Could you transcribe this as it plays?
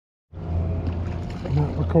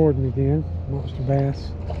Not recording again.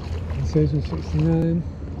 Monsterbass Incision 69.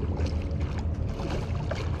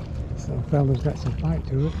 So fella's got some fight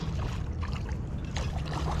to it.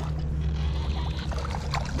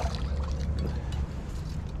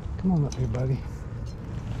 Come on up here, buddy.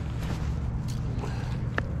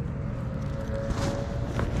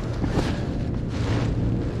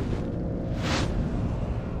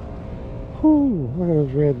 Whoo, look at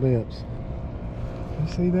those red lips. You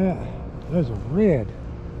see that? Those are red.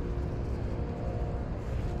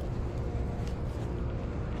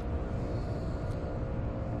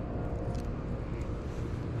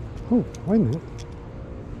 Oh, wait a minute.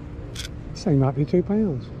 This thing might be 2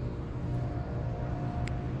 pounds.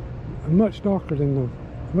 Much darker than the...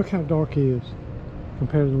 Look how dark he is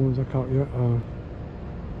compared to the ones I caught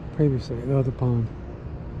previously at the other pond.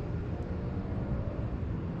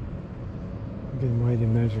 I'm getting weighed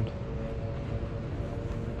and measured.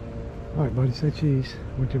 Alright, buddy, say cheese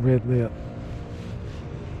with your red lip.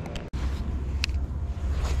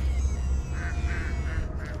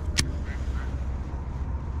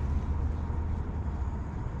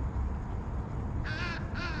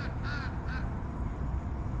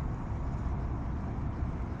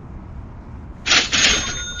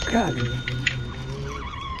 God,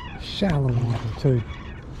 shallow water too.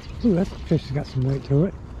 Ooh, that fish has got some weight to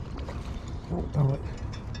it. Don't throw it.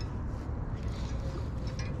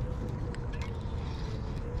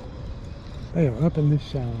 They are up in this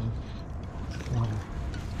shallow water.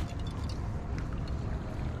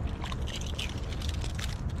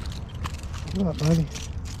 What up, buddy?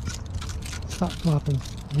 Stop flopping.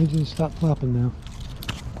 I need you to stop flopping now.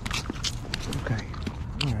 Okay.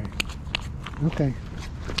 Alright. Okay.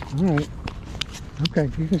 Alright. Okay,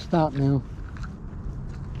 you can stop now.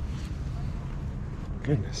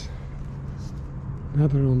 Goodness.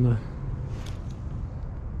 Another on the...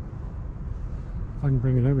 If I can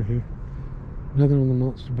bring it over here. Another on the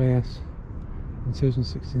Monsterbass Incision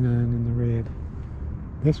 69 in the red.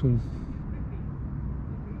 This one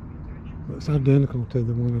looks identical to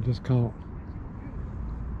the one I just caught.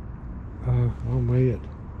 I'll weigh it.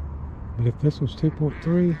 But if this one's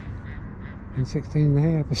 2.3 and 16 and a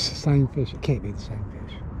half, it's the same fish. It can't be the same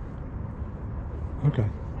fish. Okay.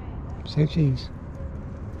 Say cheese.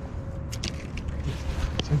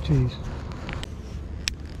 Say cheese.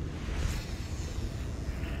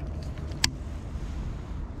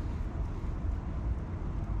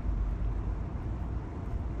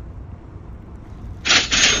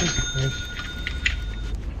 Fish.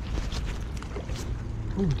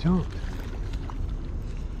 Oh, jumped.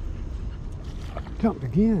 Jumped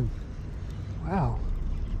again. Wow.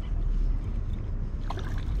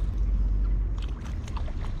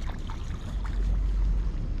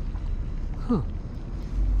 Huh.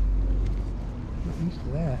 Not used to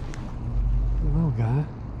that. Little guy.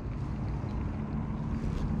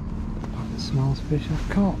 Probably the smallest fish I've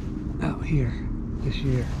caught out here this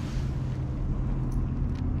year.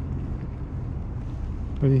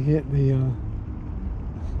 But he hit the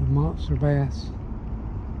Monsterbass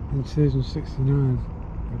Incision 69,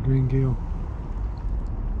 a green gill.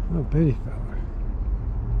 Little bitty fella.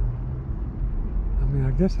 I mean,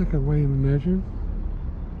 I guess I could weigh him and measure him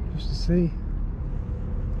just to see,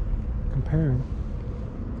 compare him.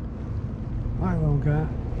 Alright, little guy.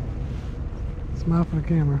 Smile for the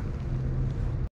camera.